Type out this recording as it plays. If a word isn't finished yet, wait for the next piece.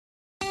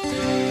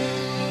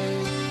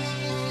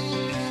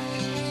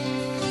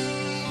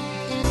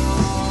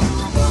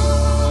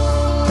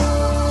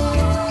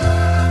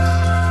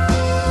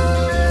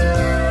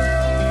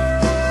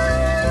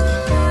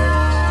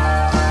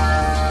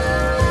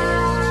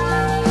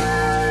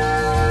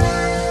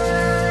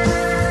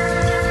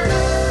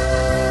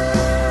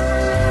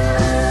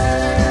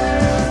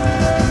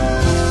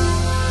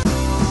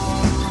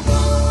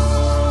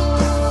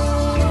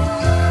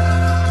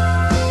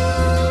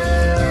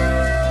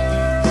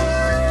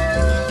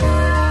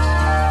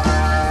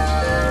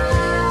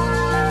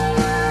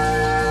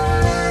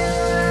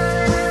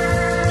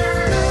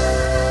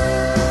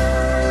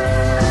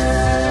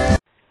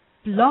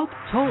Blog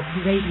Talk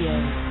Radio.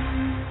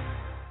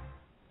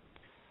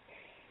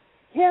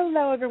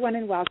 Hello, everyone,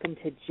 and welcome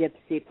to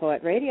Gypsy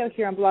Poet Radio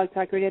here on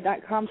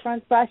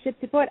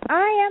blogtalkradio.com/Gypsy Poet.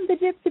 I am the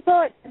Gypsy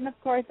Poet, and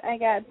of course, I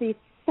got the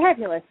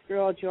fabulous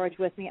Girl George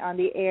with me on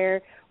the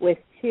air with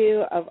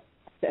two of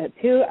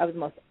the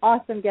most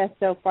awesome guests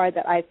so far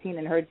that I've seen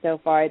and heard so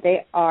far.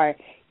 They are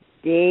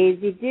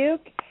Daisy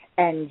Duke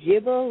and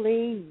Jubal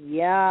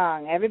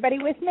Young. Everybody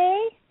with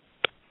me?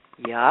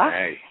 Yeah.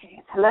 Hey.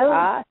 Hello.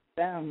 Awesome.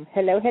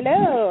 Hello.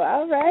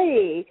 All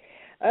right.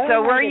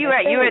 So where are you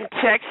at? You in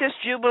Texas,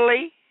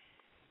 Jubilee?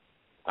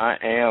 I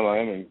am.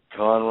 I'm in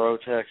Conroe,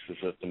 Texas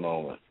at the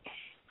moment.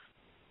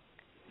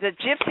 The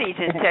Gypsy's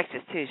in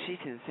Texas, too. She's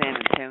in San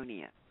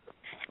Antonio.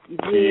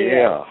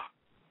 Yeah.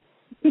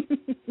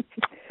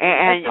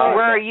 And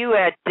where are you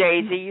at,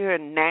 Daisy? You're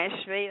in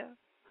Nashville?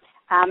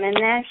 I'm in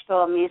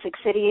Nashville, Music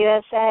City,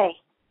 USA.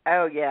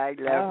 Oh, yeah, I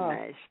love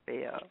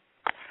Nashville.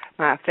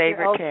 My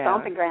favorite old town.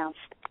 stomping grounds.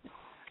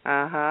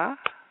 Uh-huh.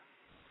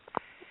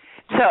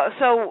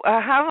 So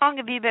how long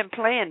have you been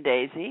playing,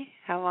 Daisy?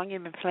 How long have you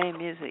been playing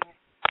music?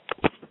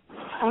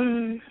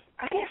 I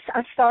guess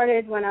I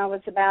started when I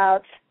was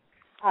about,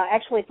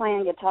 actually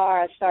playing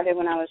guitar. I started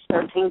when I was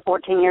 13,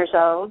 14 years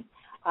old.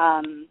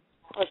 I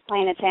was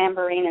playing a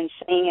tambourine and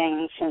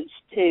singing since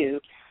 2.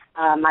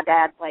 My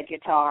dad played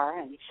guitar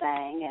and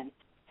sang,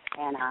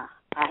 and I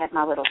had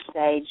my little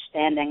stage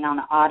standing on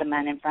an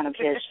ottoman in front of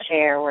his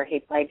chair where he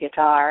played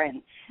guitar.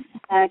 And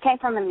I came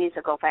from a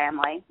musical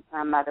family.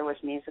 My mother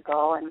was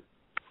musical, and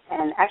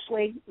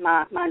actually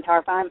my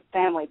entire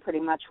family pretty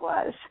much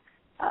was,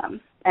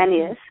 and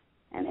is.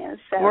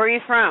 So where are you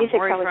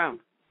from?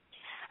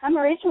 I'm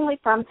originally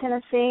from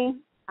Tennessee.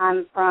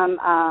 I'm from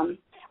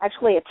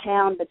actually a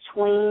town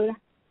between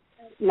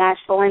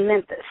Nashville and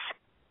Memphis.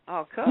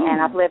 Oh, cool.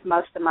 And I've lived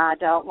most of my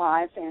adult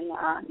life in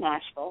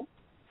Nashville.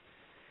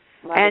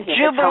 And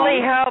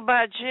Jubilee, how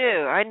about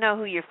you? I know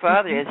who your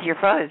father is. Your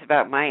father's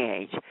about my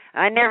age.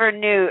 I never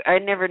knew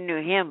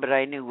him, but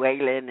I knew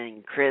Waylon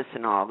and Chris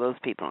and all those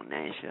people in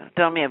Nashville.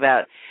 Tell me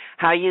about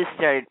how you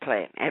started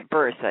playing at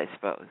birth, I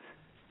suppose.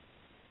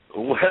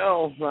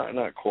 Well,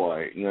 not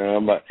quite, no,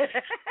 but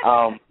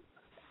I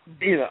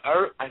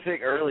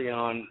think early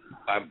on,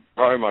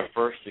 probably my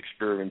first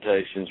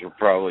experimentations were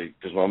probably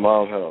because my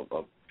mom had a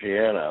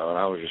piano, and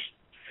I was just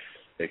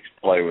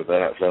play with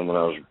that some when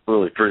I was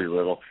really pretty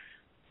little.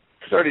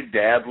 Started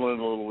dabbling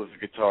a little with the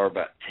guitar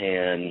about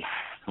 10.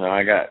 And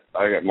I got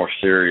more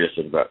serious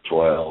at about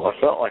 12. I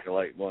felt like a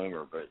late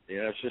bloomer, but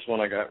it's just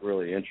when I got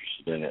really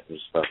interested in it. It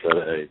was about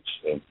that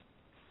age. So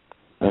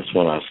that's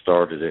when I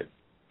started it.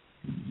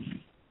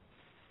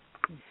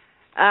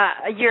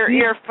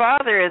 Your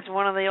father is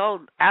one of the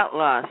old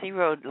outlaws. He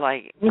wrote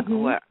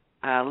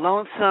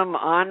Lonesome,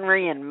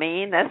 Ornery, and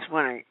Mean. That's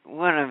one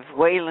of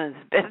Waylon's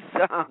best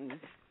songs.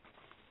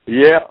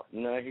 Yeah,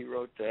 he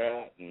wrote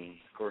that, and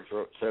of course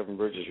wrote Seven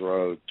Bridges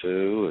Road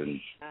too,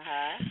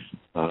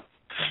 and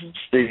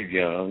Steve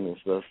Young.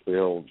 That's the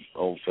old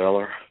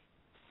feller.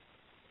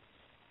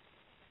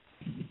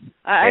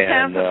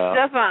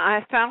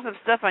 I found some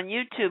stuff on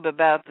YouTube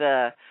about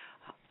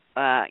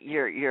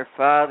your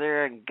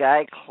father and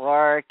Guy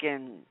Clark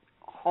and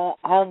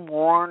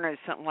Homeworn or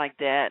something like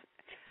that.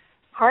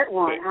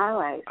 Heartworn,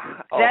 highlight.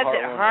 That's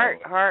it,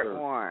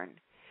 Heartworn.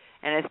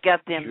 And it's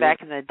got them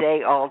back in the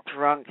day all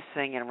drunk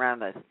singing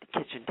around the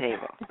kitchen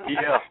table.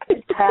 Yeah.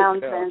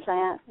 Townsend's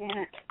that,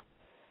 yeah.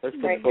 That's a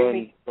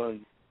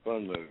fun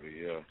movie,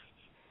 yeah.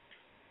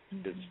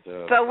 Good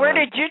stuff. So where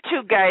did you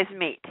two guys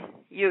meet?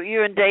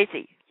 You and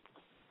Daisy?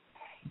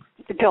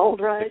 The Gold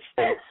Rush.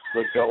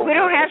 We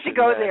don't have to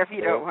go there if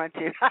you don't want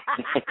to.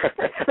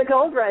 The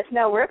Gold Rush.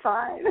 No, we're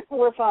fine.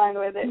 We're fine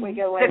with it. We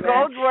go way back. The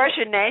Gold Rush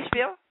in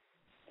Nashville?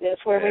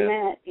 That's where we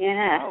met,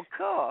 yeah. Oh,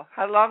 cool.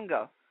 How long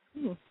ago?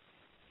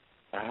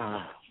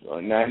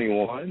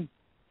 91.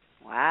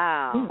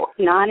 Wow.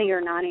 90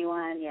 or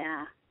 91,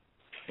 yeah.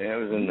 Yeah, it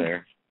was in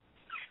there.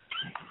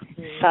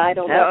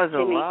 Sidled that up was to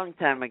a me long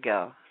time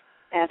ago.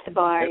 at the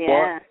bar,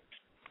 yeah.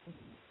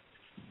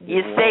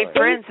 You stayed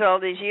friends all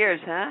these years,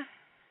 huh?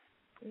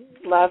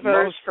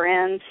 Lovers,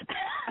 friends.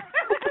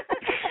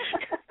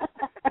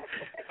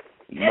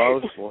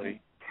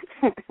 Mostly.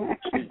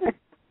 It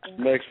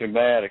makes me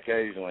mad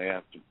occasionally. I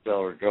have to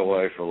tell her to go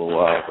away for a little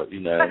while, but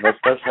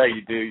that's how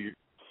you do your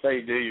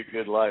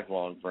good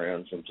lifelong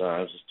friends.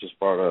 Sometimes it's just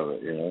part of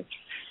it,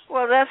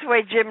 Well, that's the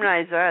way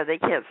Geminis are. They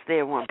can't stay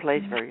in one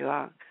place very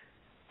long.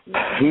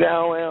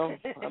 No, well,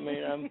 I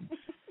mean,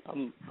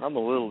 I'm a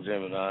little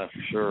Gemini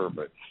for sure,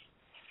 but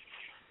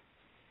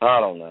I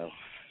don't know.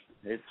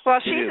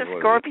 She's a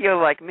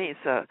Scorpio like me,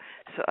 so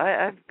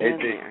I've been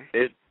there.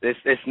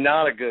 It's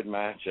not a good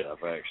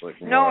matchup, actually.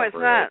 No, it's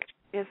not.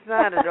 It's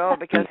not at all,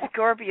 because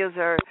Scorpios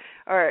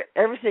are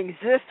everything's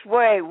this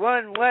way,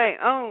 one way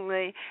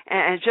only,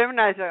 and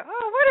Geminis are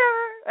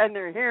whatever, and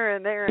they're here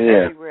and there and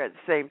everywhere at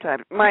the same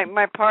time.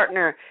 My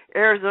partner,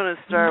 Arizona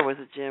Star, was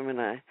a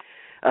Gemini,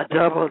 a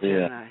double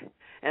Gemini,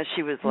 and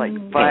she was like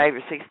 5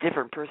 or 6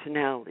 different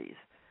personalities.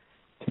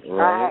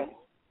 Right.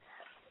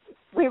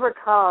 We were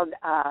called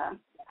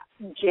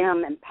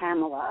Jim and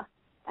Pamela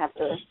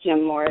after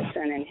Jim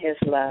Morrison and his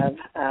love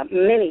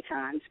many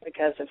times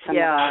because of some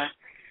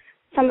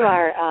of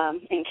our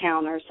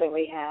encounters that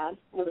we had.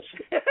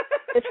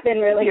 It's been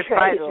really you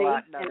crazy. Fight a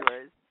lot, in other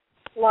words.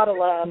 A lot of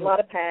love, a lot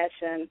of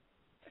passion,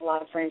 a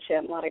lot of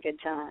friendship, a lot of good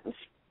times,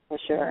 for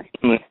sure.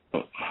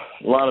 A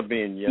lot of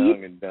being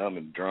young and dumb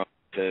and drunk,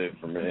 too,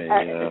 for me,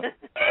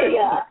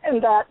 Yeah,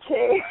 and that,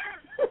 too.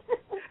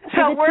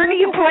 So where do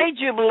you play,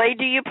 Jubilee?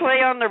 Do you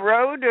play on the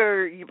road,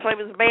 or you play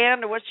with a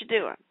band, or what you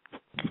doing?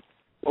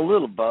 A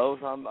little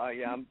both. I'm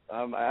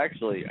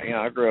actually,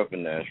 I grew up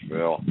in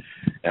Nashville,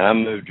 and I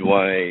moved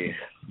away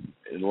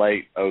in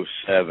late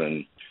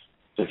 '07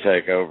 to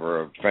take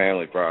over a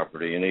family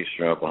property in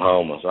eastern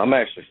Oklahoma. So I'm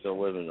actually still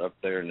living up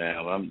there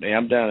now. I'm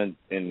down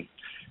in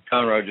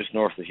Conroe, just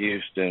north of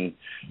Houston,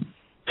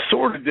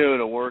 sort of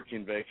doing a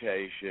working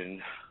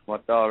vacation. My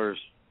daughter's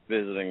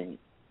visiting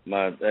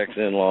my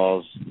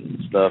ex-in-laws and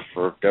stuff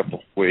for a couple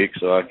of weeks,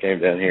 so I came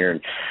down here,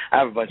 and I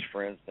have a bunch of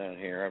friends down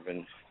here. I've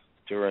been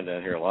touring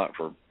down here a lot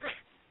for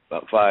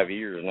about 5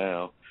 years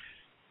now,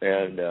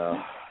 and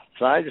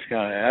so I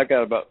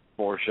got about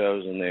 4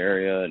 shows in the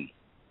area, and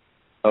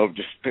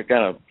just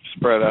kind of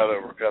spread out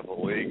over a couple of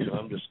weeks. So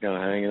I'm just kind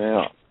of hanging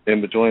out in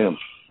between them.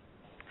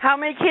 How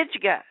many kids you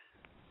got?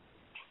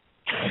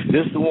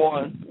 Just the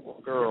one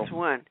girl. Just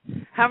one.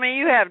 How many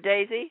you have,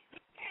 Daisy?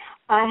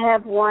 I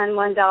have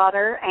one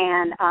daughter,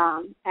 and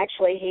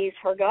actually he's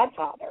her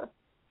godfather.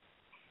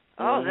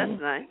 Oh,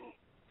 that's nice.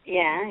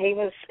 Yeah, he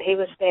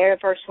was there,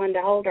 first one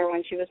to hold her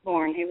when she was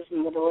born. He was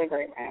in the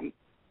delivery room.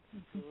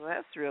 Well,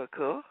 that's real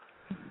cool.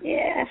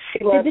 Yeah,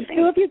 she loves Did the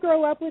two of you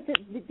grow up with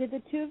it? Did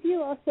the two of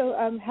you also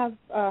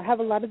have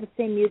a lot of the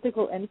same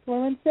musical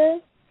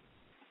influences?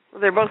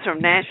 Well, they're both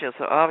from Nashville,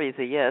 so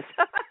obviously yes.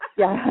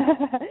 Yeah,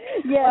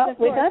 yeah. Well,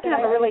 we both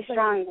have a really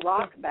strong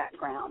rock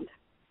background,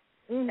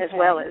 as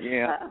well as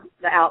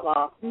the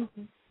Outlaw.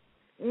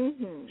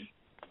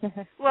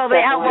 Well,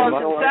 the Outlaws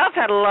themselves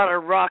had a lot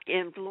of rock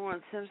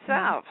influence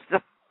themselves,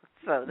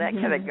 so that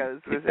kind of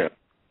goes with it.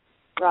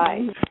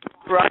 Right.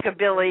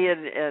 Rockabilly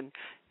and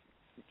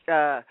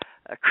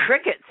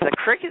Crickets. The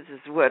Crickets is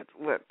what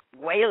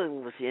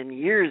Waylon was in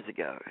years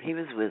ago. He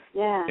was with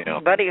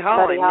Buddy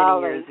Holly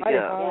many years ago. Buddy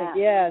Holly,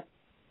 yes.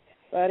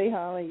 Buddy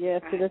Holly,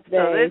 yes, to this day.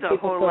 So there's a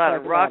whole lot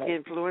of rock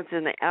influence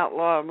in the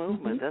outlaw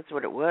movement. That's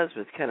what it was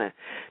kind of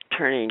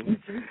turning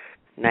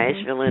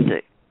Nashville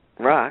into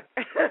rock.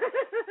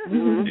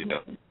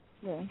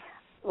 Yeah.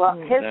 Well,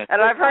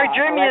 and I've heard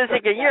your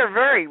music, and you're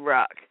very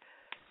rock,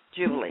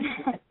 Jubilee.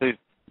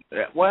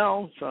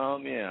 Well,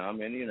 some, yeah. I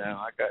mean,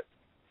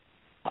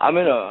 I'm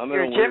in a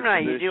You're a Gemini.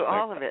 You do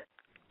all of it.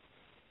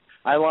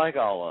 I like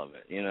all of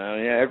it.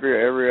 Yeah.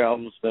 Every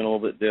album's been a little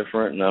bit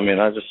different, and I mean,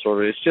 I just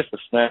it's just a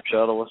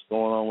snapshot of what's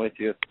going on with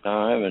you at the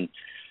time, and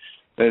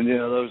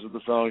those are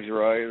the songs you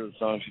write, or the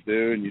songs you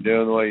do, and you do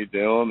them the way you do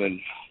them, and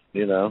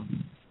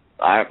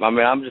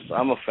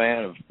I'm a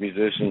fan of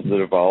musicians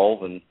that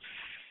evolve and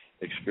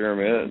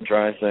experiment and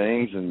try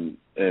things and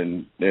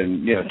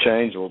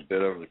change a little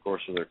bit over the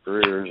course of their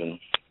careers, and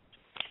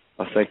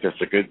I think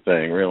that's a good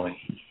thing, really.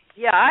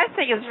 Yeah, I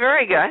think it's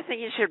very good. I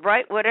think you should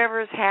write whatever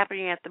is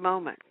happening at the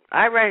moment.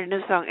 I write a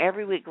new song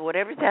every week.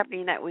 Whatever's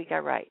happening that week, I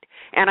write.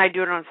 And I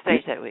do it on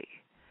stage that week.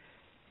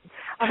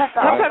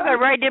 Sometimes I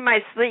write in my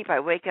sleep. I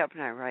wake up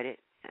and I write it.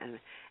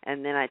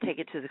 And then I take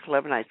it to the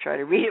club and I try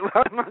to read it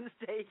while I'm on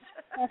stage.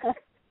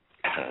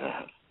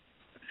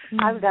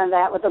 I've done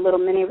that with a little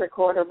mini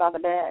recorder by the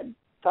bed,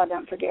 so I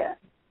don't forget.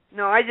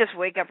 No, I just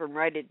wake up and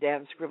write it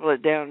down, scribble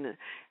it down,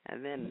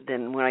 and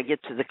then when I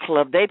get to the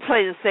club, they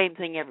play the same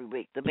thing every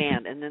week, the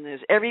band, and then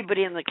there's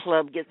everybody in the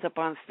club gets up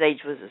on stage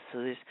with us. So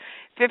there's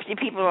 50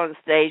 people on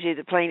stage,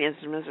 either playing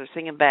instruments or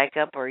singing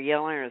backup or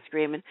yelling or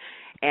screaming,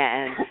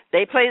 and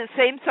they play the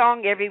same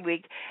song every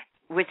week,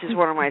 which is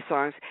one of my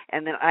songs,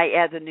 and then I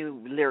add the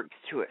new lyrics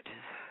to it.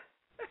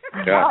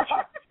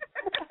 Gotcha.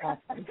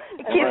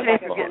 It keeps me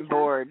from getting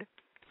bored.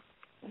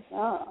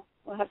 Oh,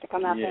 we'll have to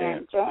come out there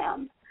and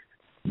jam.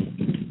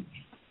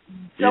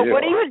 So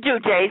what do you do,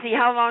 Daisy?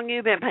 How long have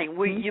you been playing?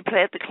 Will you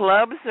play at the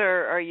clubs,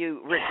 or are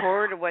you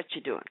record, or what you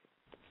doing?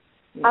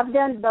 I've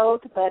done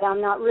both, but I'm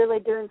not really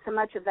doing so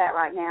much of that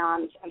right now.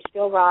 I'm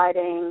still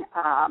writing.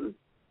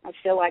 I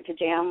still like to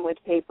jam with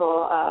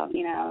people.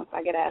 If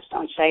I get asked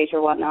on stage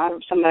or whatnot, or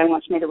if somebody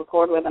wants me to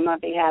record with them,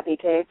 I'd be happy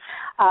to.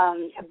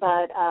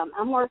 But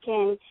I'm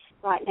working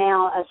right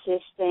now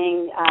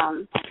assisting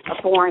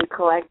a foreign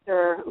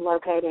collector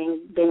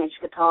locating vintage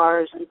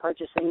guitars and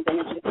purchasing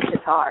vintage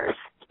guitars.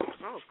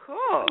 Oh,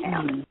 cool.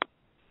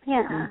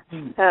 Yeah.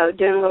 So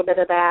doing a little bit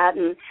of that,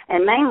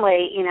 and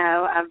mainly,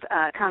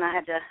 I've kind of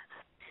had to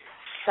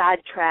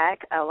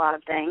sidetrack a lot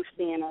of things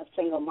being a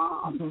single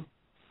mom.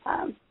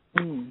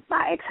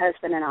 My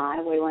ex-husband and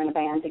I, we were in a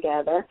band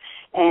together,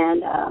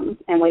 and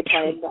we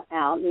played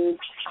out, and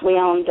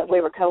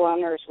we were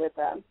co-owners with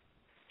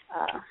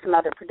some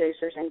other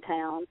producers in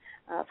town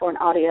for an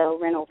audio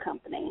rental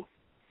company.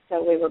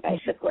 So we were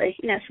basically,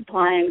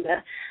 supplying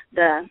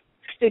the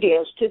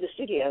studios to the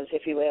studios,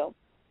 if you will.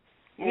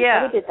 And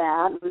so we did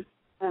that.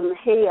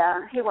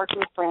 He works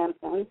in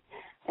Frampton,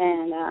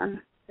 and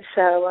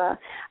so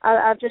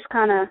I've just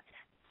kind of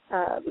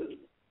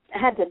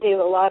had to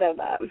do a lot of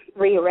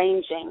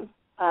rearranging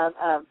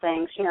of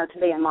things, to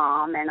be a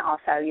mom, and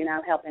also,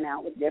 helping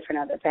out with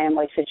different other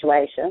family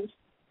situations.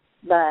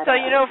 But so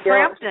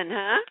Frampton,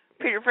 huh?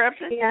 Peter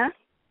Frampton? Yeah.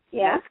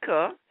 That's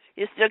cool.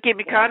 You still keep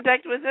in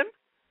contact with him?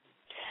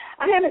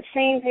 I haven't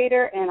seen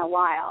Peter in a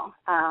while,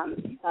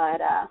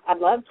 but I'd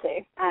love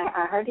to.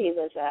 I heard he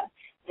was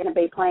going to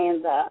be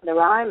playing the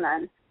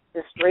Ryman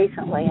just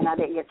recently, and I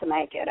didn't get to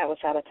make it. I was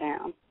out of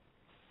town.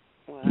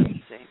 Well, let's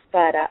see.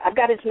 But I've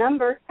got his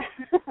number.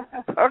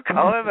 Or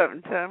call him up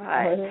and tell him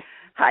hi.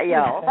 Hi,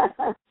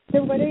 y'all.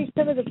 So what are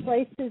some of the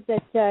places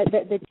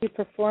that you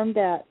performed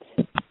at?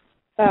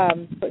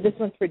 This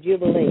one's for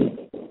Jubilee.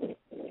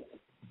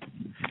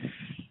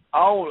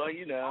 Oh,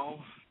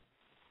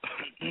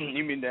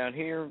 you mean down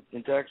here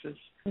in Texas?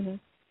 Mm-hmm.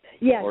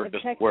 Yeah, or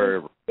just Texas,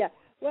 wherever. Yeah.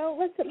 Well,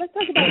 let's talk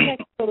about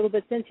Texas a little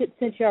bit since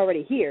you're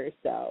already here.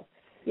 So,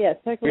 yes,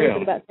 talk a little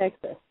bit about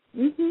Texas.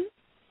 Mhm.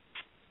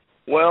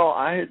 Well,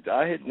 I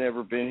had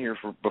never been here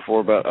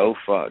before about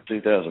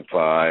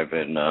 2005,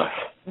 and I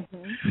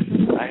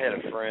had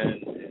a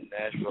friend in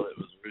Nashville that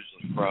was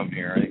originally from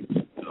here, I think,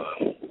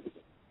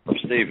 from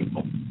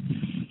Stephenville.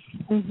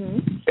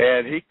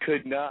 And he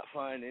could not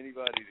find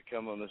anybody to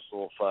come on this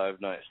little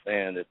 5-night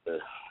stand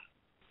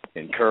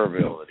in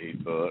Kerrville that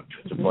he'd booked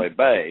to play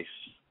bass.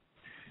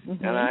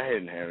 And I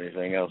didn't have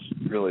anything else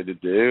really to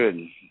do,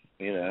 and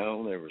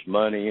there was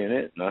money in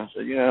it, and I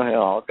said,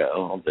 hell, I'll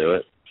go, I'll do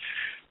it.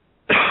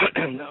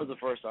 And that was the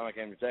first time I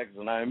came to Texas,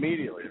 and I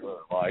immediately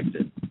really liked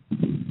it.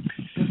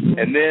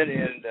 And then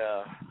in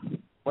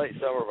late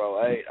summer of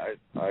 2008,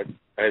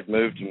 I had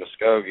moved to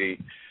Muskogee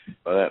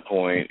by that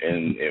point,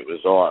 and it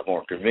was a lot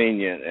more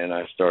convenient, and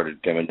I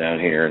started coming down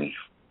here and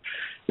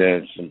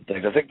doing some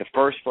things. I think the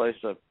first place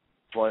I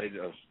played,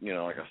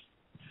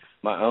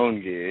 my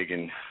own gig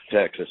in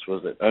Texas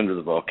was at Under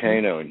the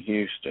Volcano in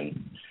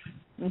Houston,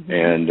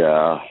 and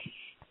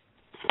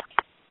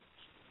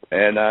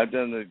I've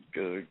done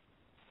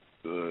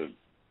the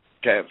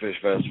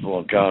Catfish Festival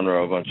in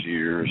Conroe a bunch of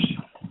years,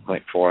 I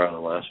think 4 out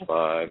of the last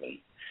 5,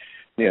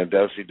 and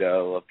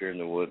do-si-do up here in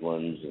the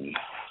Woodlands, and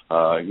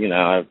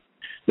I've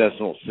done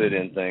some little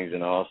sit-in things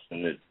in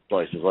Austin at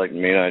places like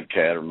Midnight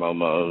Cat or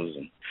Momo's,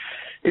 and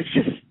it's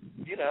just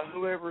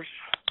whoever's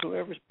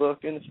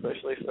booking,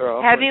 especially if they're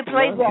offering. Have you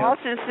played the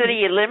Austin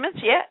City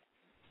Limits yet?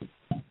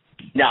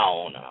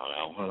 No,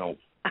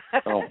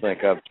 I don't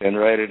think I've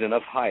generated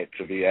enough hype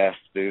to be asked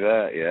to do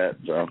that yet.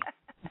 So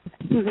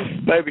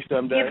maybe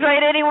someday. You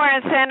played anywhere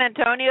in San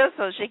Antonio,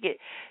 so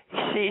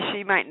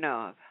she might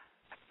know.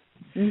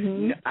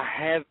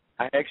 I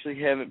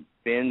actually haven't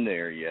been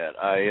there yet.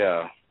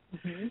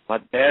 My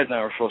dad and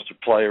I were supposed to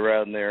play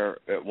around there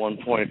at one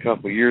point a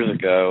couple of years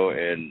ago,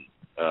 and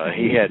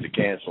he had to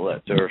cancel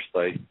that tour. So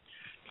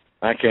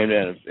I came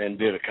down and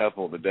did a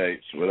couple of the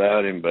dates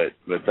without him, but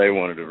they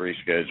wanted to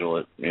reschedule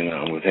it,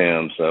 with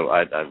him. So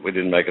we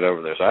didn't make it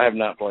over there. So I have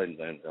not played in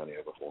San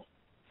Antonio before.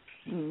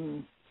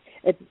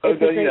 It's a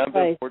great I've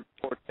place.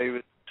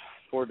 been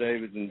Fort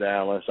David in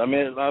Dallas. I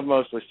mean, I'm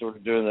mostly sort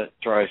of doing that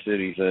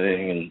Tri-City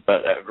thing,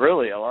 but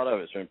really a lot of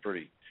it's been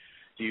pretty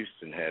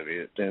Houston heavy.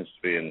 It tends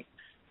to be in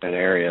an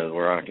area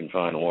where I can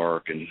find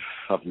work, and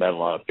I've met a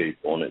lot of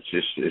people, and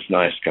it's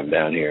nice to come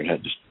down here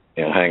and just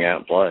hang out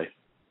and play.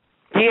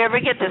 Do you ever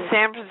get to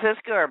San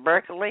Francisco or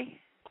Berkeley?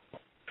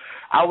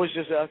 I was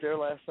just out there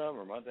last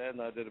summer. My dad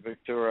and I did a big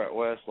tour out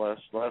west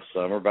last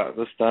summer, about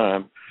this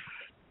time.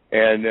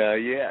 And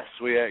yes,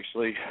 we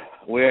actually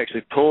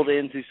pulled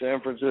into San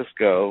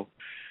Francisco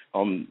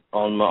on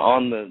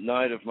the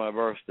night of my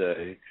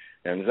birthday,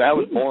 and I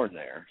was born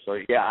there. So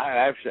yeah,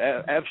 I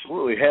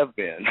absolutely have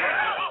been.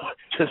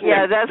 That's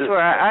where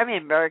I'm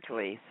in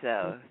Berkeley.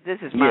 So this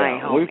is my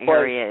home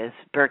area is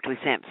Berkeley,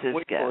 San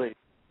Francisco.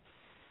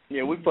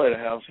 We played a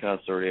house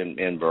concert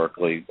in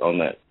Berkeley on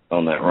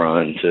that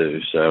run too.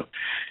 So,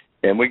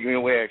 and we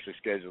actually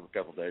scheduled a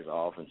couple of days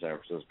off in San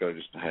Francisco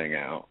just to hang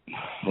out.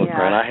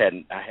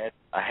 And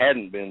I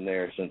hadn't been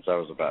there since I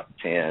was about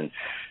 10.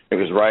 It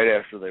was right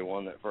after they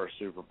won that first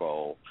Super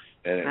Bowl,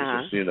 and it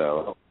was just the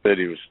whole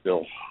city was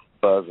still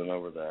buzzing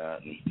over that.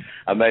 And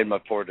I made my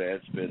poor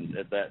dad spend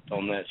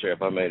on that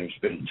trip. I made him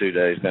spend 2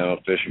 days down on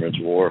Fisherman's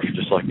Wharf,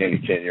 just like any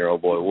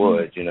 10-year-old boy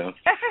would,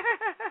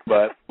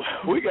 But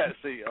we got to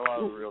see a lot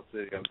of the real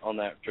city on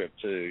that trip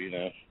too,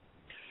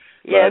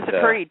 Yeah, it's a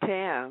pretty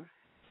town.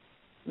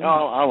 No,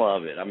 I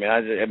love it. I mean,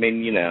 I think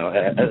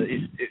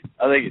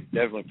it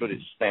definitely put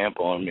its stamp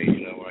on me,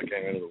 when I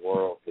came into the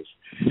world, because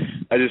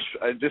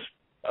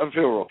I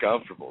feel real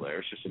comfortable there.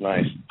 It's just a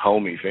nice,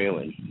 homey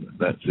feeling,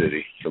 that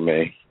city, for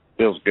me.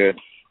 Feels good.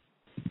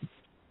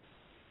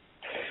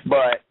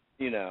 But,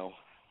 I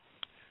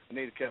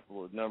need a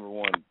couple of number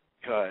one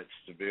cuts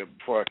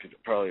before I could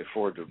probably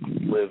afford to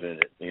live in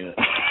it,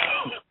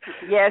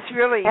 Yeah, it's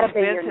really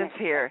expensive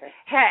here.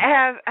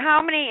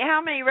 How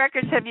many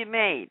records have you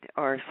made,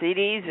 or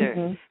CDs,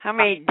 or how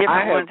many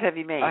different ones have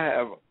you made?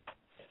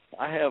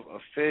 I have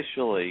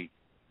officially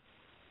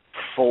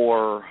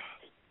 4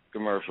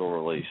 commercial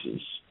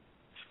releases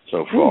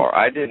so far.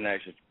 I didn't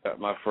actually got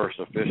my first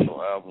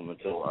official album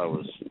until I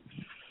was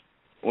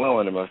well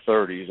into my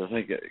 30s. I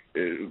think it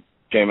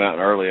came out in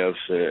early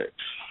 '06.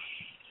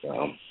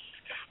 So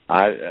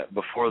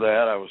before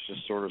that, I was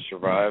just sort of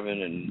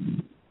surviving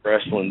and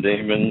wrestling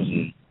demons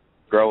and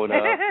growing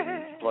up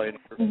and playing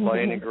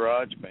in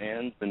garage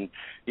bands, and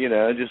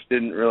I just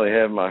didn't really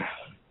have my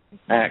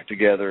act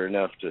together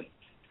enough to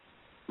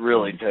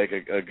really take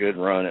a good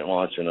run at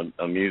launching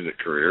a music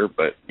career.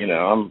 But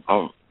I'm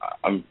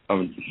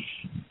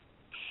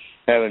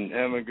having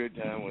a good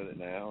time with it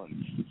now,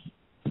 and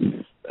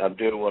I'm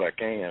doing what I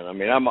can. I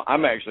mean,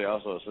 I'm actually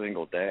also a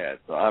single dad,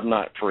 so I'm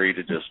not free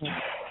to just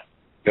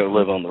go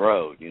live on the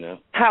road.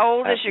 How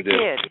old is your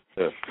kid?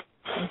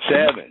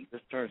 7.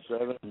 Just turned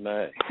 7 in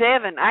May.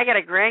 7. I got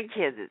a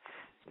grandkid that's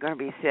going to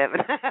be 7.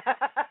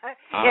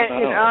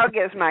 In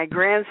August, my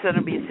grandson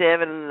will be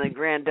 7, and the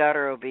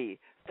granddaughter will be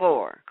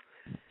 4.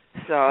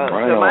 So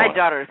my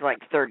daughter's like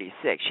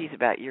 36. She's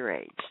about your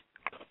age.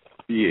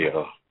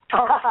 Yeah.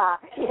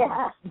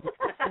 Yeah.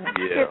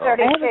 You're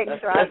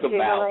 36, right, That's Julie?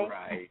 about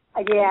right.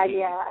 Yeah.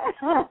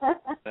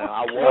 Now,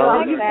 I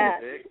was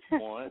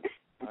 36 once.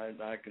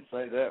 I can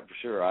say that for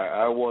sure.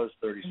 I was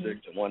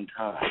 36 at one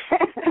time.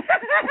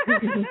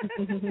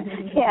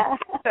 Yeah.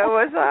 So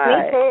was I.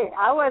 Me too.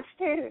 I was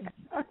too.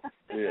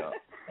 Yeah.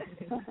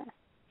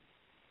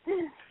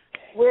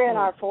 We're in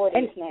our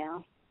 40s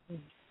now.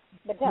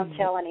 But don't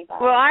tell anybody.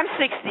 Well, I'm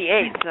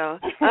 68, so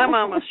I'm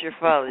almost your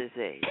father's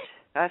age.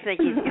 I think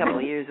he's a couple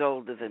of years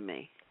older than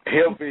me.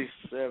 He'll be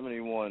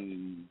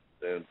 71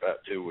 in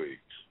about 2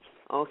 weeks.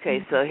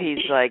 Okay, so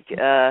he's like,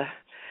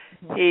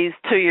 he's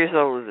 2 years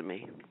older than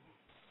me.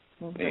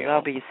 Yeah.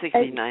 I'll be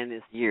 69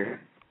 this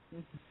year.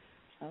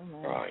 Oh,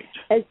 my. Right.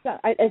 As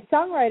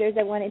songwriters,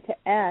 I wanted to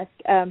ask,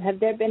 have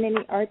there been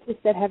any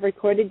artists that have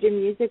recorded your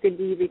music, or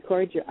do you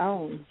record your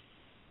own?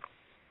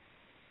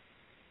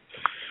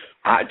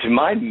 To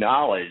my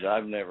knowledge,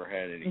 I've never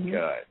had any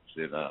cuts,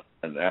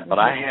 but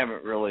I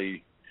haven't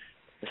really.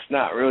 It's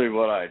not really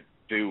what I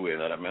do with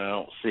it. I mean, I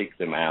don't seek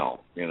them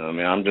out.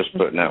 I'm just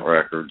putting out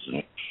records,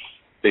 and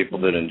people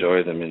that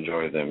enjoy them, and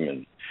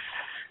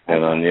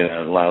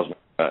it allows me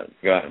to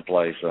go out and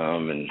play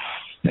some, and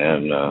I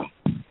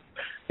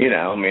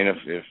mean,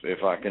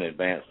 if I can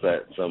advance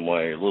that in some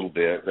way a little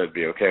bit, that'd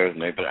be okay with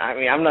me. But I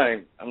mean, I'm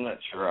not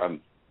sure I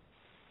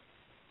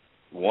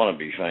want to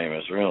be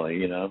famous,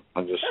 really. I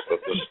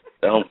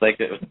don't think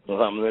it was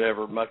something that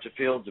ever much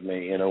appealed to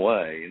me in a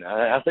way.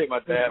 I think my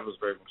dad was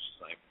very much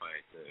the same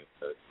way too.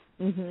 But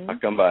I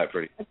come by it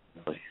pretty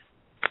quickly.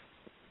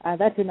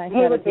 That's a nice.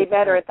 He would be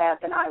better at that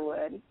than I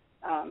would.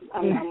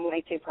 I'm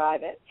way too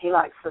private. He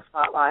likes the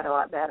spotlight a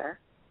lot better.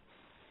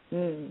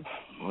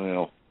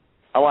 Well,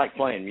 I like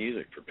playing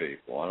music for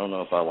people. I don't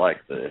know if I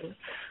like the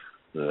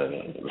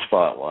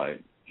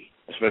spotlight,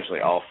 especially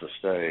off the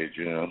stage,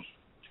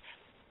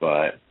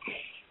 But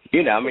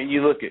I mean,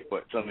 you look at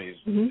what some of these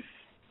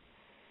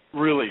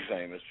really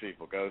famous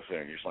people go through,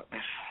 and you're just like,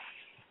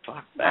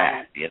 fuck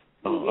that. Yeah,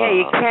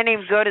 you can't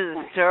even go to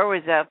the store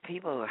without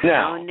people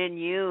hounding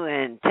you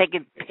and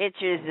taking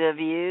pictures of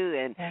you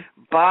and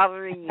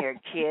bothering your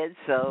kids.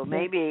 So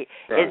maybe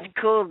it's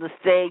cool to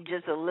stay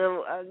just a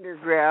little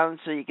underground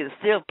so you can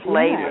still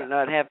play but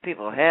not have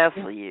people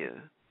hassle you.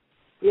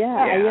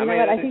 Yeah, you know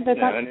what? I think that's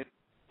not...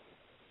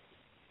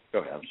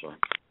 Go ahead, I'm sorry.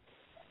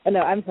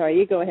 No, I'm sorry.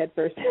 You go ahead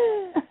first.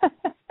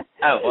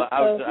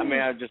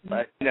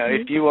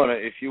 If you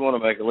want to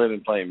make a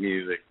living playing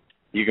music,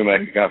 you can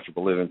make a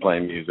comfortable living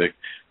playing music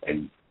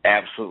and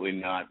absolutely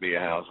not be a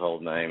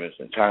household name. It's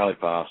entirely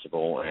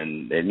possible,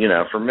 and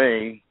for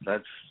me,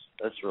 that's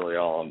really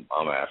all I'm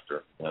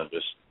after.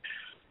 Just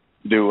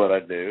do what I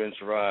do and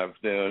survive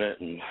doing it,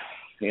 and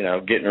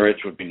getting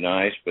rich would be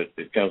nice, but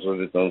it comes with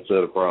its own set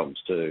of problems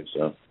too.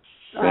 So,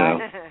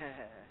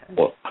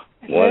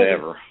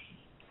 whatever.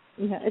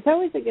 Yeah, it's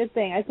always a good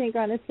thing. I think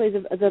honestly,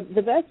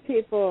 the best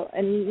people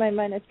in my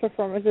mind as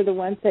performers are the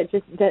ones that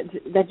just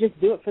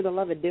do it for the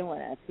love of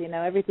doing it.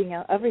 Everything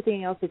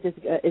else is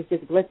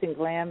just glitz and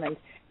glam, and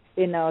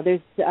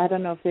I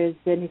don't know if there's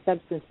any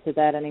substance to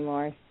that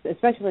anymore.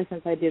 Especially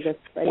since I do this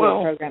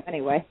radio program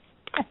anyway.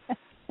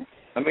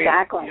 I mean,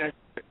 exactly.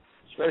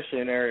 Especially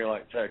in an area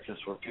like Texas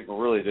where people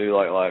really do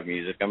like live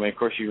music. I mean, of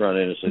course, you run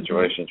into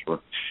situations where.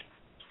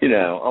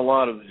 A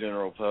lot of the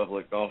general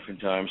public,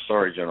 oftentimes,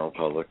 sorry, general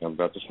public, I'm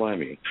about to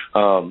slam you,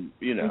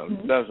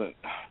 doesn't,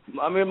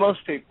 I mean,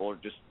 most people are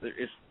just,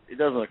 it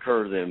doesn't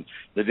occur to them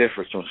the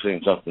difference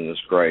between something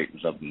that's great and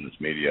something that's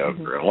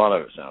mediocre. A lot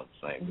of it sounds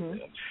the same to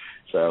them.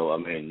 So, I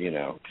mean,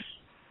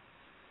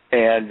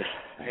 and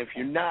if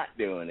you're not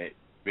doing it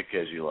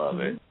because you love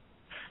it,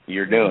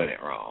 you're doing it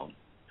wrong.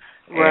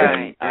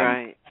 Right,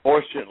 right.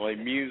 Fortunately,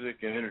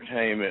 music and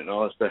entertainment and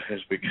all that stuff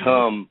has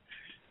become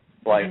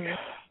like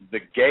the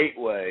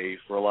gateway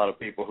for a lot of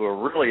people who are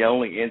really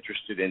only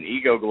interested in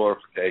ego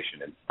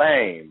glorification and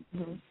fame,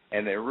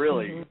 and they're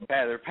really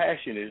their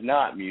passion is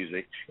not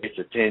music; it's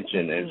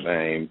attention and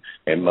fame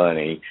and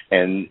money,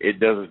 and it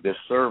does a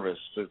disservice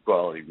to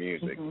quality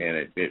music,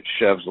 and it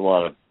shoves a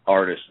lot of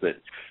artists that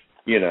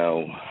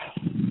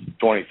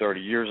 20,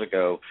 30 years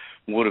ago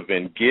would have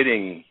been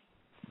getting,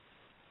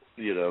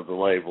 the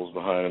labels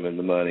behind them and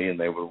the money, and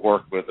they would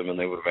work with them, and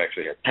they would have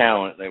actually had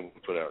talent, and they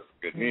would put out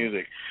good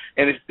music.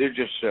 And they're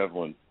just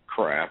shoveling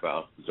crap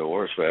out the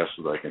door as fast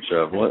as they can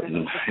shovel it,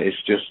 and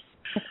it's just,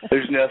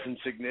 there's nothing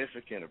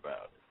significant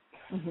about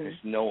it.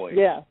 It's noise.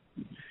 Yeah.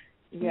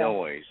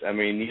 Noise. I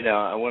mean,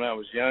 when I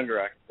was younger,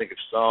 I could think of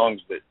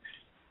songs that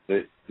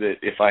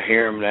if I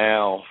hear them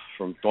now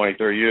from 20,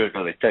 30 years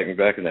ago, they take me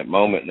back in that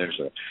moment, and there's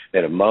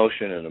that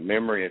emotion and a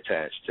memory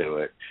attached to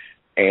it.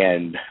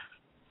 And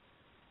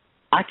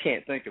I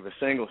can't think of a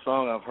single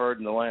song I've heard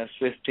in the last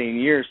 15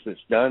 years that's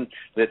done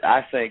that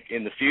I think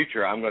in the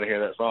future I'm going to hear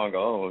that song and go,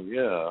 oh,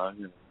 yeah.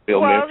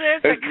 Well,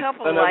 there's a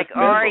couple like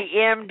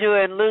R.E.M.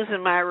 doing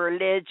Losing My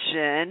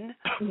Religion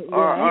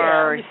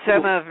or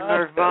some of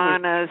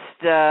Nirvana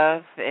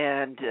stuff.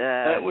 And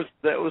that was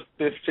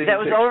 15, that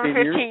was over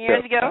 15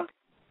 years ago?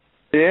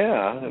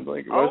 Yeah, I think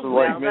it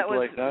was that was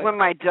late night. When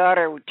my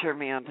daughter would turn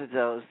me on to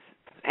those,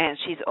 and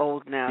she's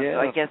old now, so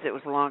I guess it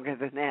was longer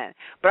than that.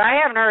 But I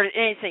haven't heard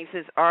anything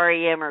since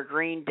R.E.M. or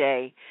Green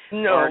Day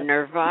or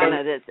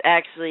Nirvana that's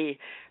actually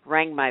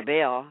rang my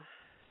bell.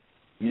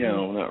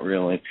 No, not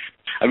really.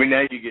 I mean,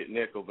 now you get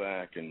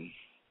Nickelback and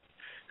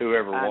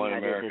whoever won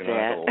American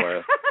Idol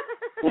last.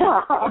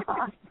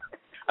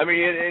 I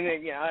mean,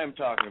 and I'm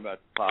talking about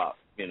pop,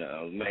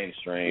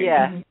 mainstream.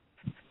 Yeah.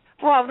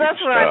 Well, that's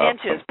what I'm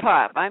into is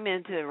pop. I'm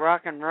into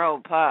rock and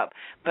roll pop,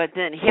 but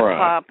then hip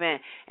hop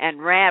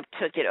and rap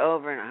took it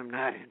over, and I'm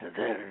not into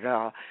that at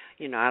all.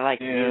 I like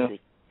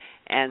music,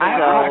 and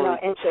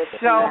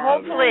so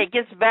hopefully it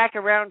gets back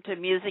around to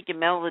music and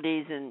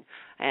melodies and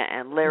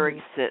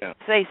lyrics that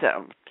say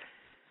something.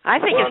 I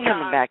think it's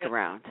coming back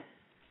around.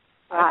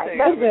 I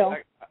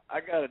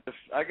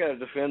gotta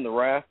defend the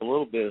rap a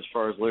little bit as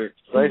far as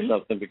lyrics to say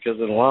something, because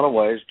in a lot of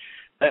ways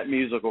that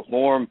musical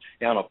form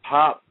on a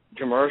pop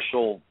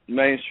commercial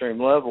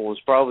mainstream level is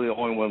probably the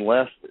only one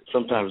left that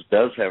sometimes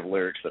does have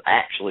lyrics that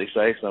actually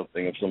say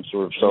something of some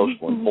sort of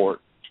social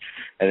importance.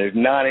 And there's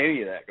not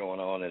any of that going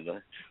on in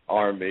the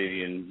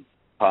R&B and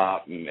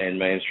pop and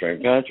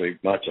mainstream country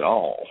much at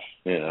all.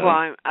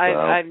 Well,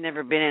 I've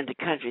never been into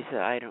country, so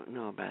I don't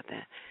know about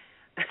that.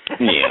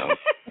 Well,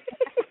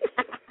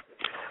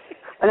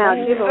 now,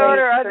 What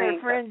are other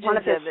fringes of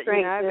it?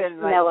 I've been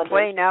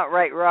playing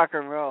outright rock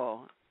and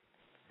roll.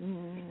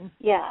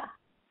 Yeah.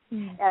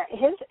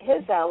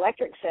 His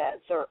electric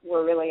sets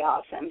were really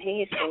awesome. He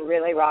used to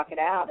really rock it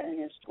out in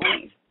his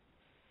 20s.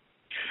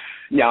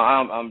 Yeah,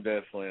 I'm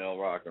definitely a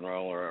rock and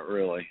roller,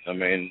 really. I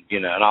mean,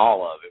 and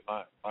all of it.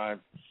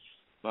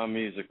 My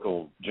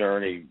musical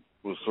journey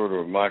was sort of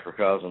a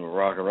microcosm of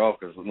rock and roll,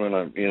 because when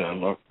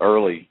my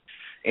early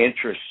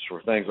interests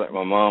were things like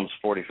my mom's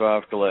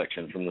 45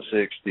 collection from the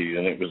 60s,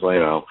 and it was,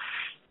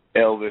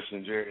 Elvis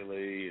and Jerry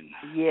Lee. And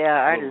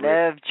I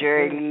love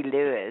Jerry Lee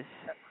Lewis.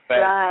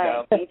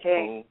 Right, me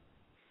too.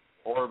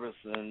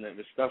 Orbison, it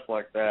was stuff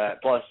like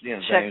that. Plus, Chuck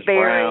James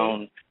Berry.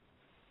 Brown,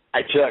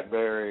 Chuck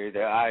Berry, the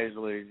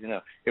Isleys.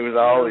 It was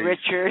all these.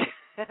 Richard.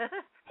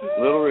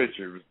 Little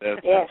Richard was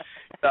definitely. Yes.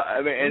 So,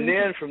 and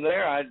then from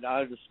there, I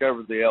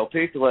discovered the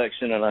LP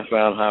collection, and I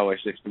found Highway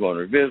 61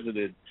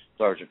 Revisited,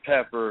 Sgt.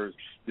 Pepper's,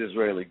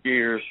 Disraeli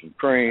Gears from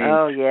Cream.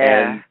 Oh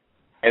yeah.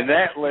 And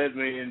that led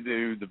me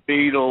into the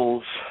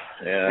Beatles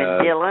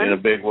and Dylan in a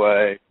big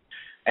way,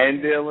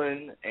 and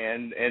Dylan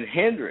and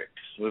Hendrix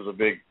was a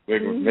big one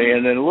for me.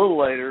 And then a little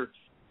later,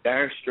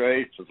 Dire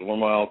Straits was one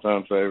of my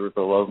all-time favorites.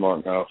 I love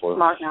Martin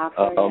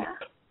Knopfler.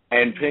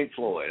 And Pink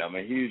Floyd. I'm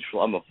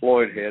a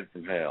Floyd head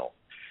from hell.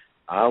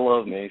 I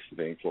love me some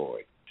Pink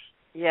Floyd.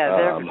 Yeah,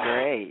 they're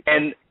great.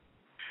 And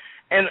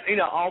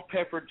all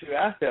peppered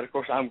throughout that. Of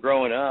course, I'm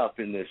growing up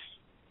in this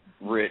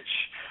rich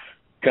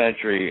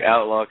country,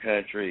 outlaw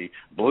country,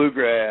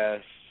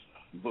 bluegrass,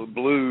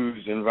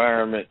 blues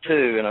environment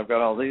too, and I've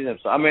got all these.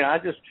 So I mean, I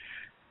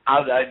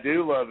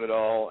do love it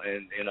all,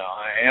 and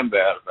I am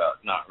bad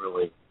about not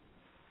really,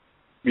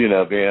 being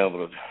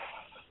able to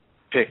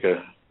pick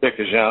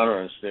a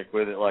genre and stick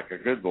with it like a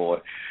good boy.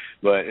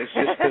 But it's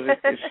just because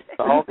it's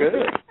all good.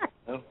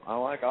 I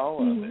like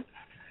all of it.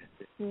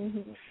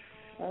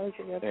 I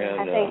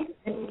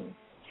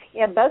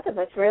think, both of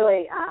us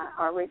really,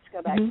 our roots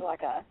go back to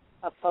like a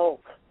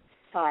folk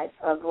type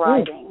of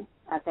writing.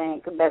 I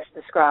think best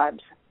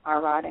describes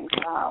our writing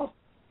style.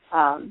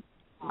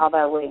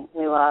 Although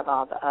we love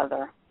all the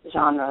other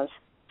genres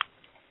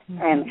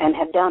and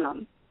have done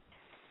them.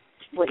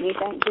 Wouldn't you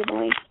think,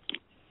 Jubilee?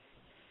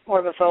 More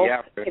of a folk,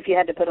 if you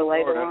had to put a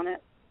label on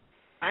it?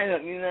 I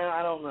don't know.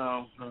 I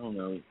don't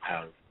know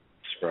how to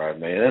describe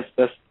me. That's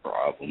the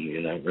problem.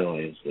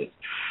 Really is that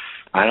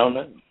I don't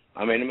know.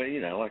 I mean,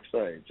 like I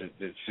say,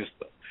 it's just.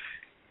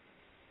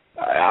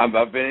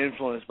 I've been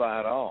influenced by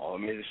it all. I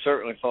mean, there's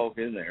certainly folk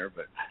in there,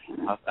 but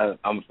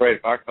I'm afraid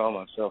if I call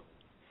myself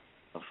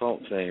a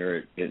folk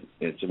singer,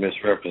 it's a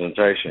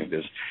misrepresentation,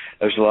 because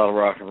there's a lot of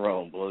rock and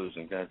roll and blues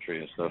and country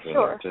and stuff in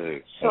there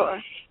too.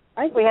 Sure.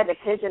 I think we had to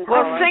pigeonhole.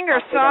 Well,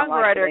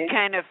 singer-songwriter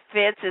kind of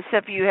fits,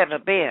 except you have a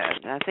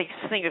band. I think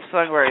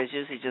singer-songwriter is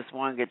usually just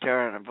one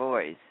guitar and a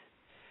voice.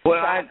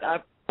 Well, I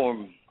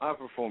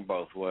perform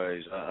both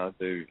ways. I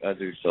do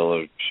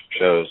solo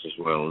shows as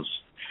well as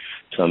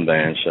some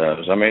band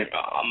shows. I mean,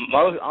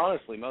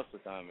 honestly, most of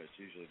the time it's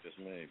usually just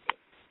me.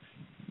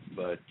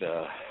 But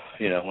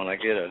you know, when I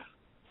get a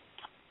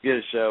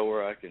show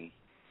where I can,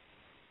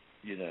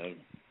 you know,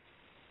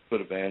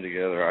 put a band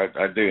together,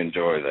 I do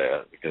enjoy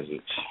that because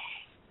it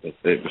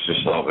was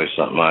just always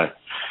something I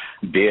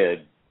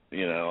did,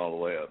 you know, all the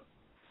way up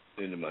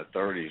into my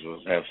 30s,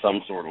 was have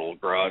some sort of little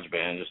garage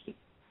band just to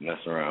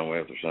mess around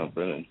with or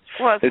something. And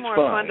well, it's more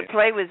fun to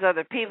play with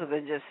other people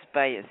than just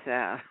by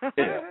yourself.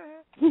 Yeah.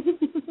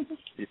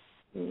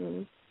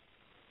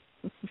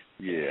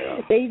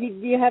 Yeah. Daisy,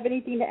 do you have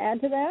anything to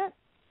add to that?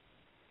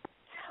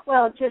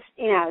 Well, just,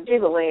 you know,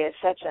 Jubilee is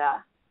such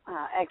a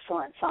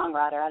excellent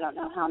songwriter. I don't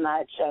know how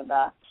much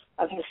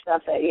of his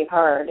stuff that you've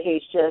heard.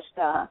 He's just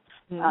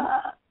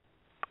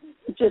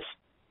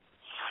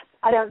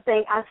I don't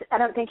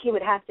think he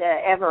would have to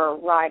ever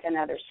write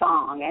another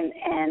song,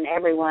 and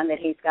every one that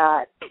he's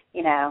got,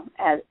 you know,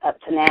 as up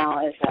to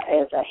now is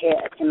a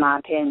hit, in my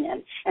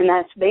opinion. And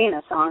that's being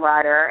a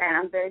songwriter, and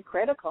I'm very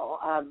critical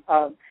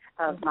of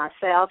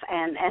myself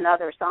and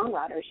other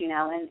songwriters, you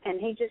know, and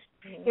he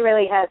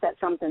really has that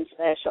something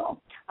special.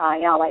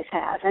 He always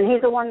has. And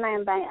he's a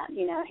one-man band,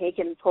 you know. He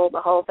can pull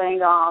the whole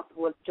thing off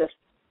with just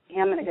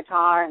him and a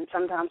guitar and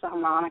sometimes a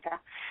harmonica.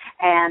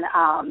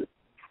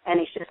 And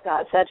he's just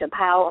got such a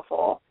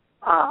powerful,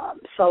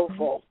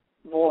 soulful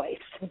voice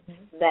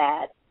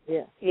that,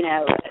 you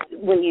know,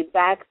 when you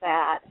back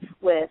that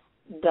with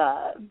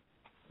the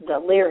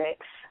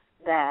lyrics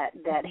that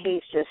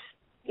he's just,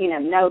 you know,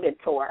 noted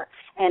for,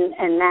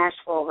 and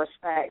Nashville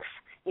respects,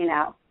 you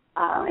know,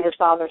 his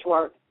father's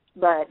work,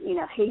 but, you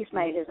know, he's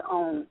made his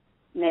own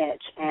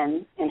niche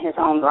and in his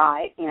own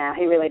right. You know,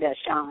 he really does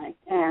shine.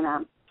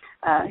 And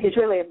he's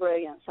really a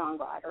brilliant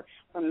songwriter,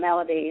 from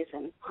melodies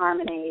and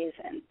harmonies,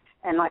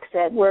 and like I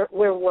said, we're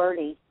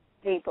wordy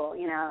people.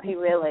 You know, he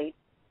really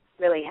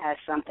has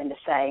something to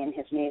say in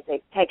his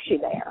music. Takes you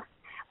there.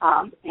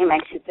 He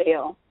makes you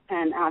feel,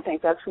 and I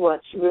think that's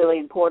what's really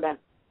important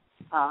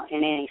in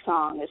any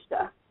song, is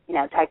to, you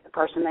know, take the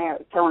person there,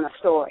 telling a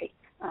story,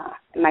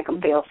 and make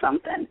them feel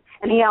something.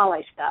 And he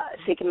always does.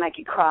 He can make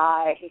you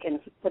cry. He can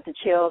put the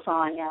chills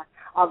on you.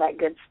 All that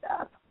good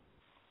stuff.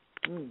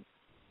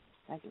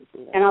 I can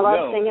see that. And I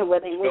love singing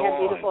with him. We have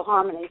beautiful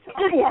harmonies.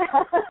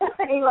 Yeah,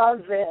 he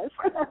loves this.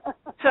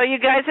 So you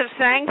guys have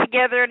sang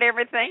together and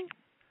everything?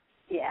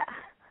 Yeah.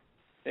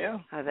 Yeah.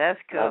 Oh, that's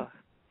cool.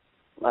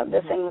 Love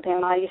to sing with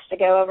him. I used to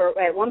go over,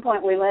 at one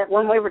point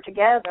when we were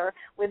together,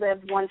 we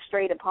lived one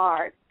street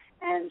apart.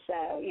 And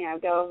so, you know,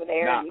 go over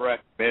there. Not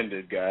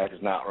recommended, guys.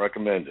 Not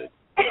recommended.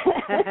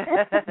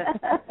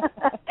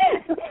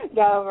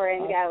 Go over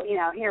and go, you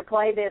know, here,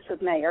 play this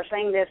with me, or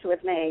sing this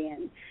with me,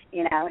 and,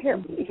 you know, here,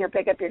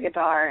 pick up your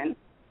guitar, and,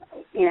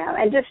 you know,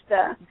 and just,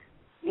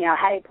 you know,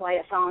 hey, play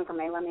a song for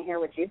me. Let me hear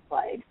what you've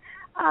played,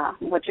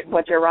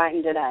 what you're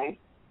writing today.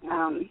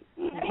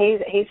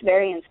 He's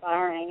very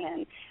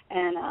inspiring,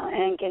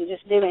 and can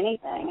just do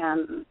anything.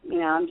 You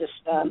know, I'm just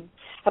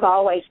have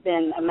always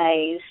been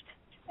amazed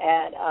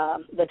at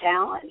the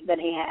talent that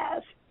he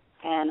has,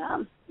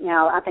 and you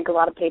know, I think a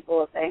lot of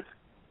people, if they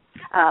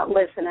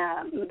listen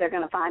up, they're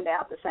going to find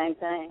out the same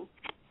thing.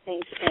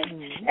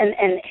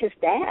 And his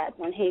dad,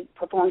 when he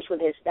performs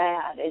with his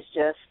dad, is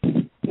just,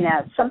 you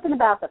know, something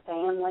about the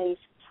families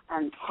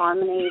and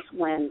harmonies.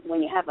 When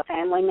you have a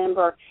family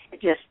member,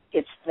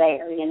 it's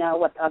there. You know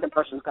what the other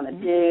person's going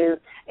to do.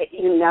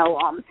 You know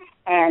them,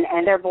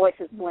 and their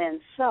voices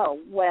blend so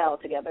well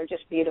together,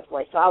 just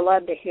beautifully. So I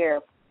love to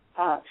hear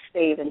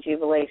Steve and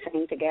Jubilee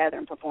sing together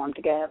and perform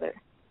together.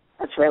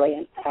 That's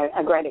really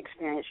a great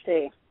experience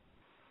too.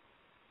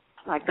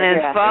 Like, and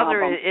his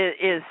father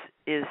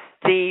is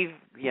Steve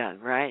Young,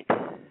 right?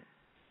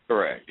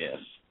 Correct. Yes.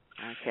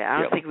 Okay.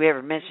 I don't think we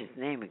ever mentioned his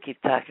name. We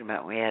keep talking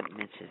about we hadn't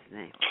mentioned his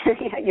name.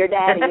 Your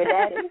daddy.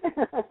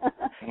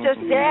 Just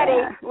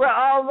Daddy. We'll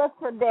all look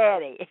for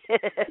Daddy.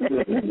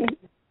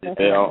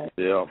 Yeah.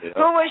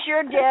 Who was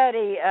your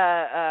daddy,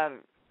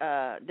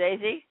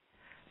 Daisy?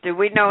 Do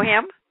we know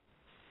him?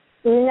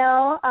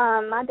 No,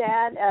 my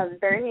dad was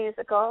very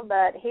musical,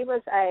 but he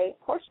was a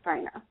horse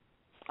trainer.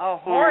 Oh,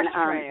 horse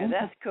trainer.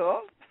 That's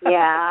cool.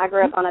 Yeah, I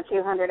grew up on a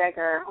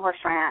 200-acre horse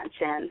ranch,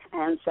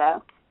 and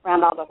so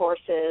around all the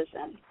horses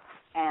and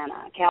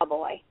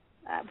cowboy.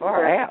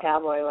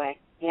 Cowboy way.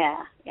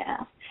 Yeah.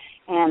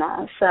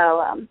 And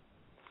so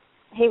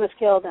he was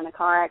killed in a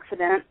car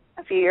accident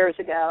a few years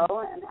ago,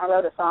 and I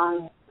wrote a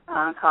song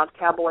called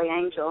Cowboy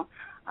Angel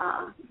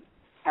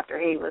after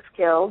he was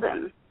killed,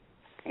 and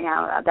you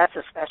know, that's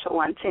a special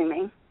one to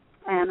me.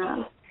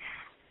 And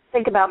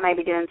think about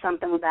maybe doing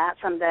something with that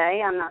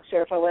someday. I'm not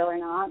sure if I will or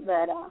not,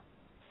 but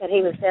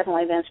he was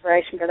definitely the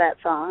inspiration for that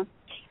song,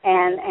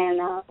 and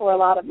for a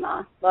lot of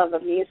my love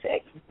of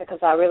music, because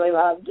I really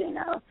loved, you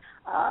know,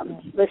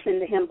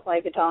 listening to him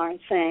play guitar and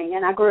sing.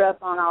 And I grew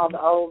up on all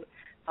the old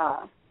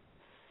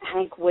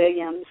Hank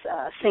Williams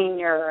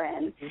Sr.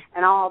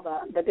 and all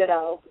the good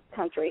old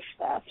country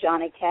stuff.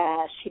 Johnny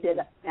Cash. He did.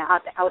 I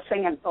was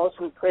singing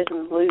Folsom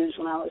Prison Blues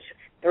when I was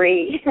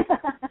 3.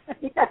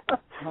 You know?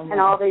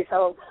 And all these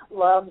old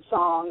love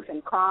songs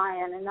and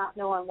crying and not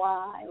knowing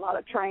why. A lot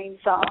of train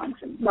songs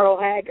and Merle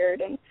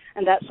Haggard and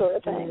that sort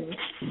of thing.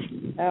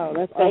 Oh,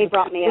 that's so awesome. He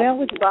brought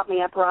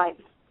me up right.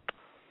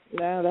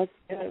 No, that's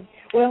good.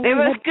 Well, it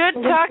was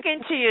good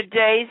talking to you,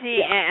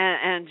 Daisy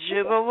and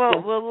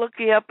Jubal. We'll look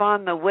you up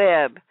on the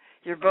web.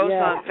 You're both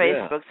on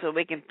Facebook, so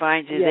we can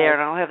find you there,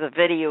 and I'll have the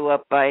video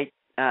up by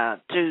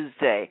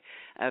Tuesday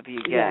of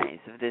you guys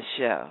of this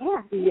show.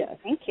 Yeah,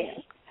 thank you.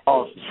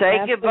 Awesome.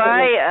 Say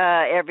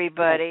goodbye,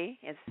 everybody.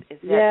 It's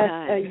that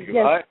time.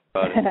 Goodbye,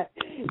 buddy.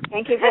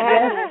 Thank you for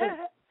having me.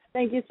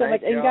 Thank you so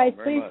much. And guys,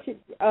 please,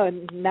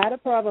 not a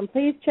problem.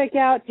 Please check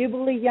out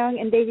Jubilee Young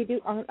and Daisy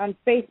Duke on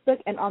Facebook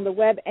and on the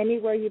web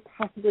anywhere you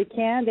possibly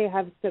can. They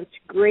have such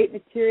great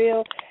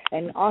material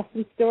and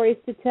awesome stories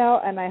to tell,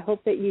 and I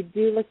hope that you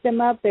do look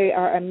them up. They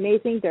are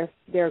amazing.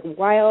 They're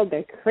wild.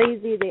 They're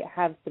crazy. They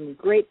have some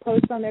great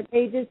posts on their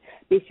pages.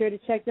 Be sure to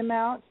check them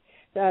out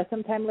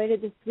sometime later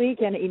this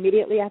week and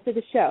immediately after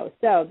the show.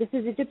 So this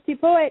is the Gypsy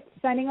Poet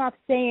signing off,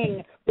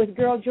 saying with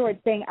Girl George,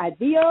 saying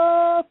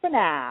adios for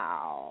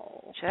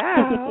now.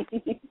 Ciao.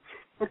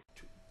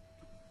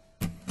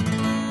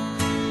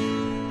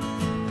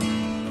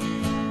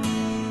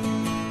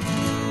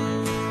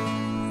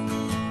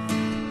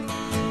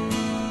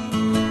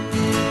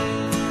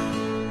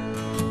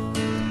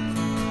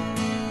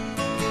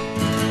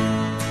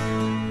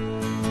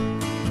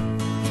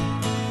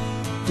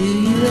 Do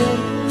you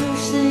ever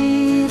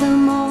see the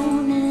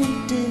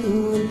morning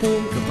dew and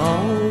think of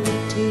all the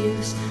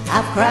tears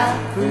I've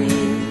cried for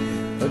you?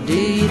 Or do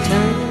you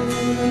turn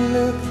and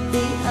look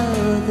the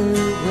other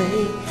way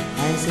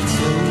as it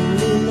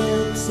slowly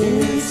melts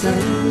in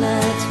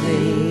sunlight's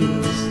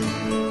rays?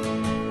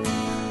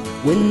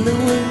 When the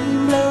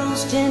wind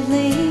blows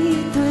gently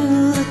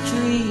through the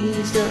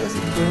trees, does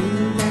it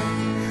bring back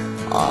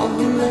all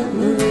the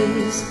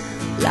memories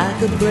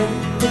like a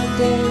breath that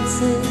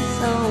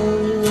dances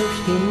on your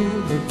skin?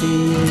 Or do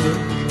you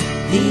look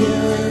the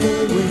other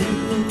way?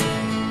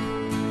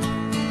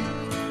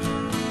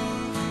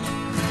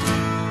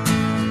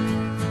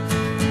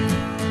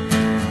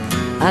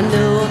 I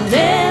know I'm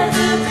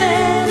never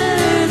better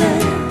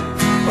than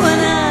when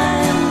I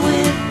am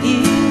with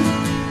you.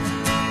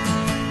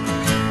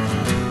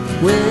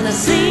 When I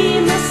see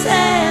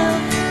myself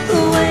the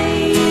way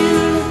you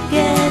look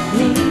at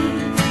me,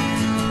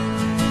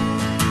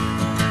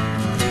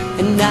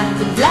 and I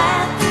could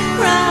laugh and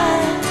cry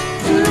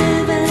and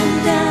live and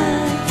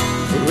die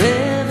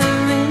forever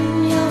in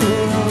your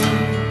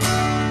arms.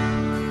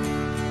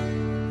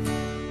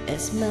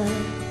 As my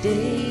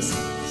days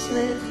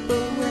slip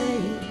away,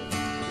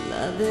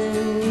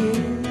 loving you,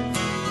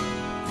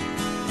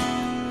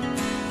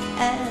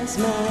 as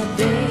my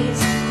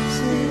days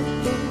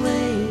slip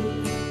away,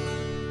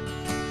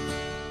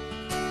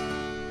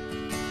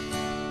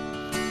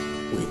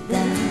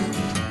 without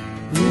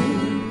you.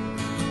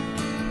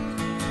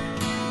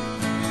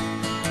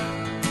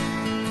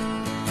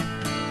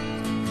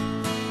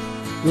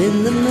 When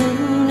the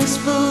moon is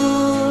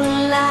full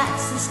and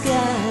lights the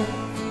sky,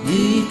 do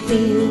you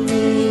feel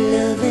me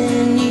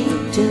loving you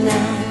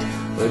tonight?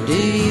 Or do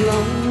you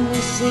only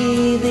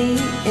see the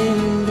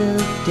end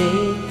of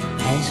day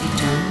as you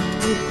turn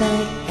your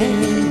back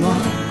and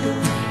walk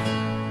away?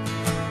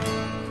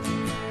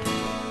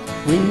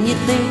 When you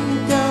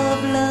think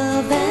of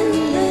love and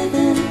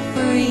living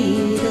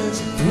free, does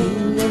a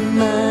friend of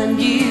mine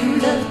you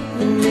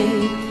loving me?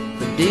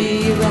 Or do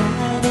you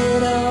write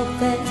it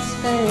off as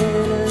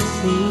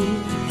fantasy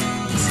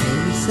and say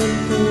some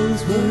things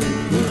weren't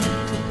meant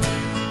to be?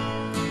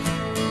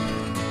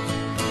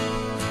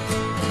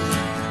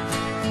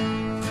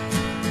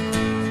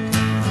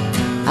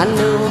 I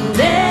know I'm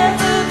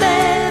never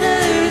better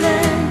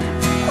than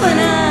when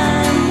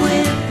I'm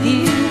with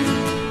you.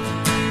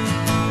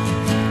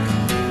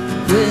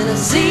 When I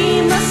see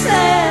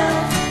myself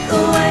the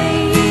way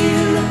you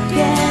look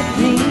at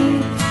me,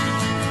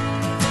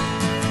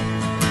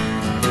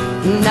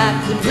 and I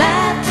could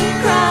laugh and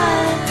cry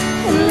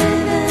and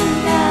live and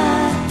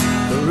die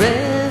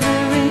forever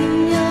in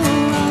your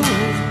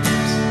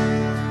arms.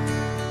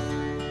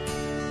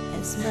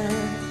 As my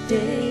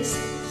days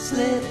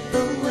slip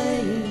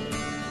away,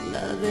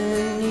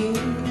 loving you,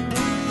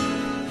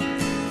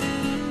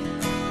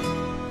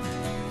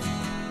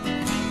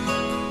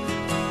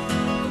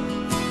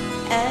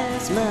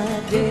 as my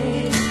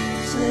days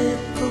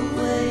slip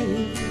away,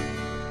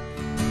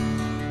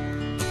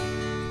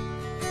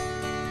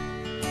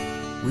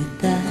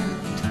 without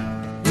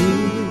you.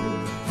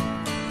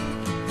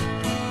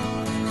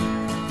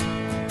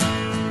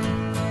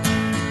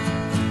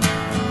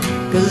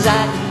 'Cause I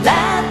could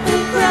laugh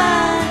and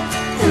cry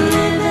and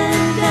live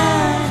and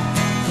die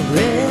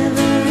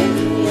forever in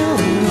your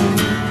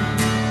arms.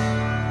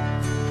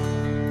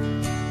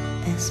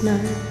 As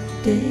my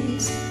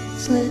days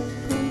slip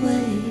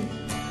away,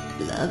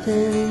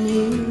 loving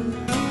you,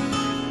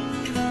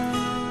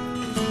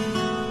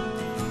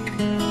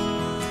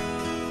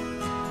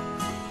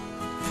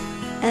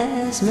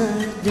 as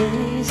my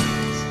days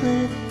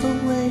slip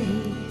away.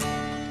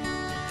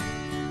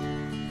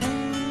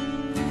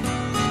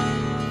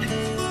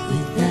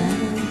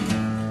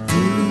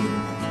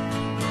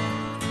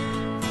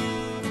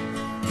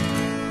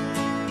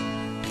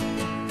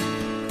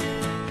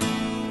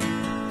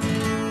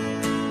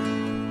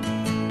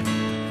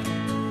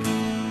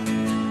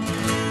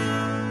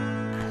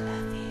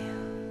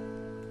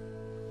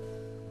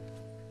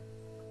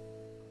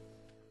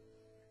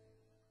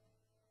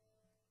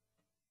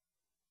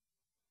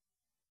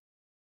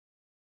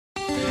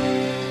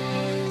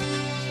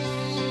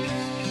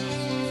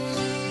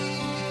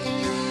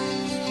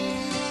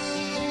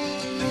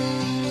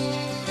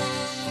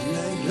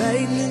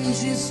 Lightning,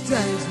 she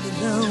strikes me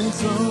down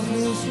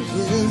softly, she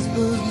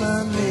whispers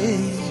my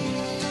name.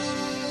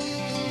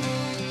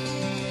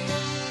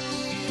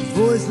 A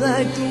voice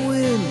like the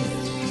wind,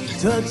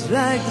 touch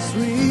like the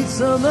sweet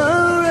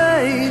summer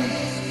rain.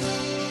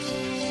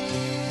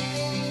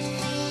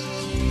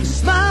 A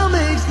smile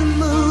makes the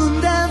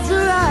moon dance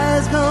her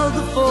eyes, cause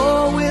the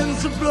four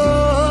winds to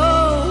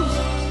blow.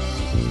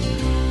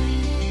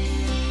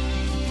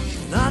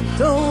 An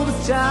October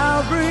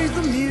child brings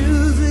the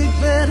music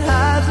that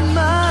hides in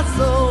my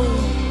soul.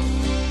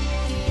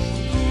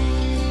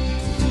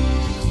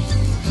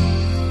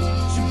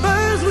 She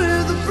burns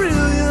with a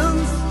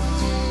brilliance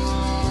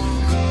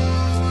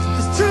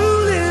that's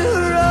truly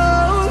her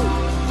own.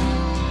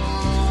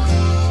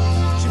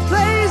 She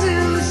plays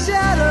in the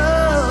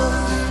shadows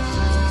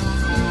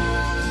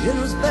in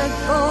respect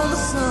for the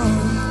sun.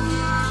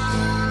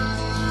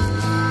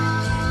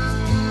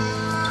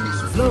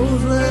 She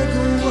flows like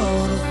a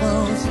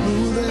waterfall,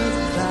 smooth as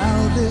a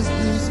cloudless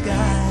blue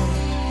sky.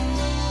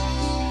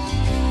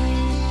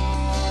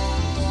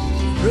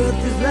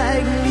 Breath is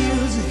like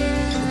music,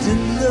 a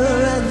tender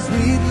and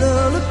sweet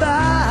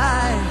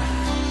lullaby.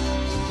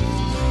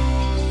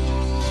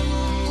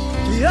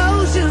 The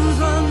oceans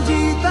run deep.